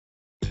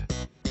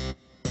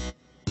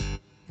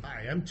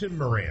Hi, I'm Tim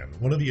Moran,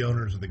 one of the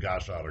owners of the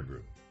Gosch Auto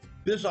Group.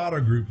 This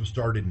auto group was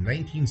started in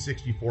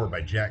 1964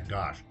 by Jack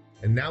Gosch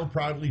and now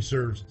proudly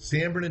serves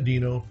San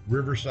Bernardino,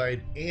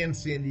 Riverside, and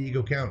San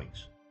Diego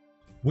counties.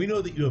 We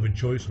know that you have a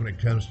choice when it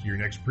comes to your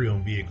next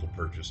pre-owned vehicle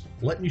purchase.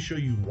 Let me show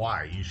you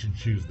why you should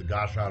choose the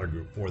Gosch Auto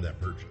Group for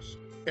that purchase.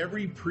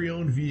 Every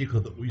pre-owned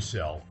vehicle that we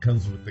sell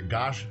comes with the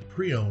Gosch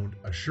Pre-Owned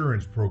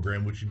Assurance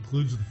Program, which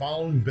includes the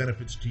following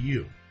benefits to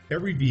you.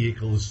 Every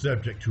vehicle is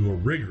subject to a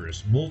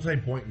rigorous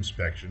multi-point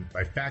inspection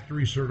by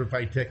factory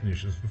certified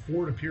technicians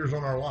before it appears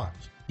on our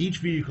lots. Each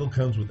vehicle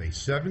comes with a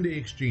 7-day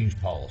exchange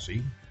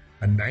policy,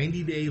 a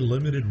 90-day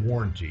limited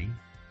warranty,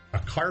 a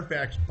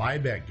Carfax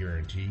buyback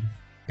guarantee,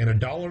 and a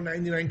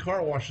 $1.99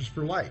 car washes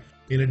for life.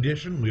 In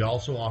addition, we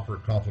also offer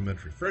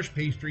complimentary fresh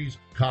pastries,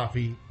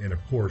 coffee, and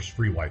of course,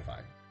 free Wi-Fi.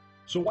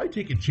 So why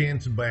take a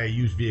chance and buy a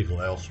used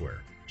vehicle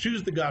elsewhere?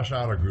 Choose the Gosch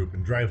Auto Group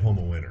and drive home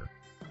a winner.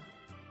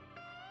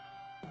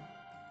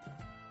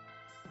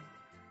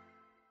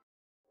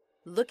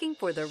 Looking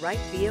for the right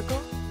vehicle?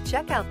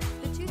 Check out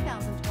the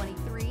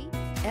 2023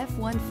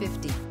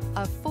 F-150.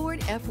 A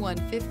Ford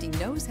F-150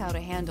 knows how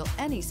to handle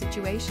any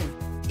situation.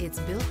 It's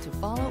built to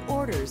follow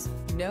orders,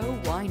 no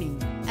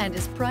whining, and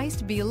is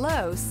priced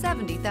below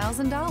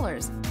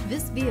 $70,000.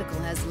 This vehicle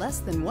has less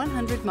than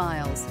 100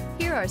 miles.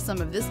 Here are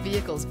some of this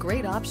vehicle's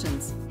great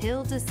options: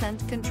 hill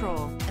descent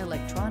control,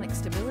 electronic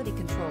stability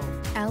control,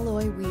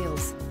 alloy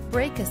wheels,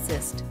 brake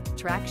assist,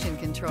 traction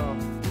control,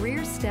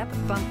 rear step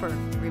bumper,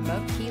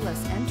 remote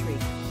keyless entry,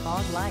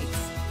 fog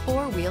lights,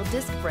 four-wheel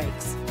disc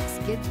brakes,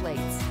 skid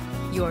plates.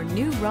 Your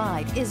new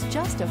ride is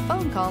just a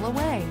phone call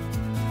away.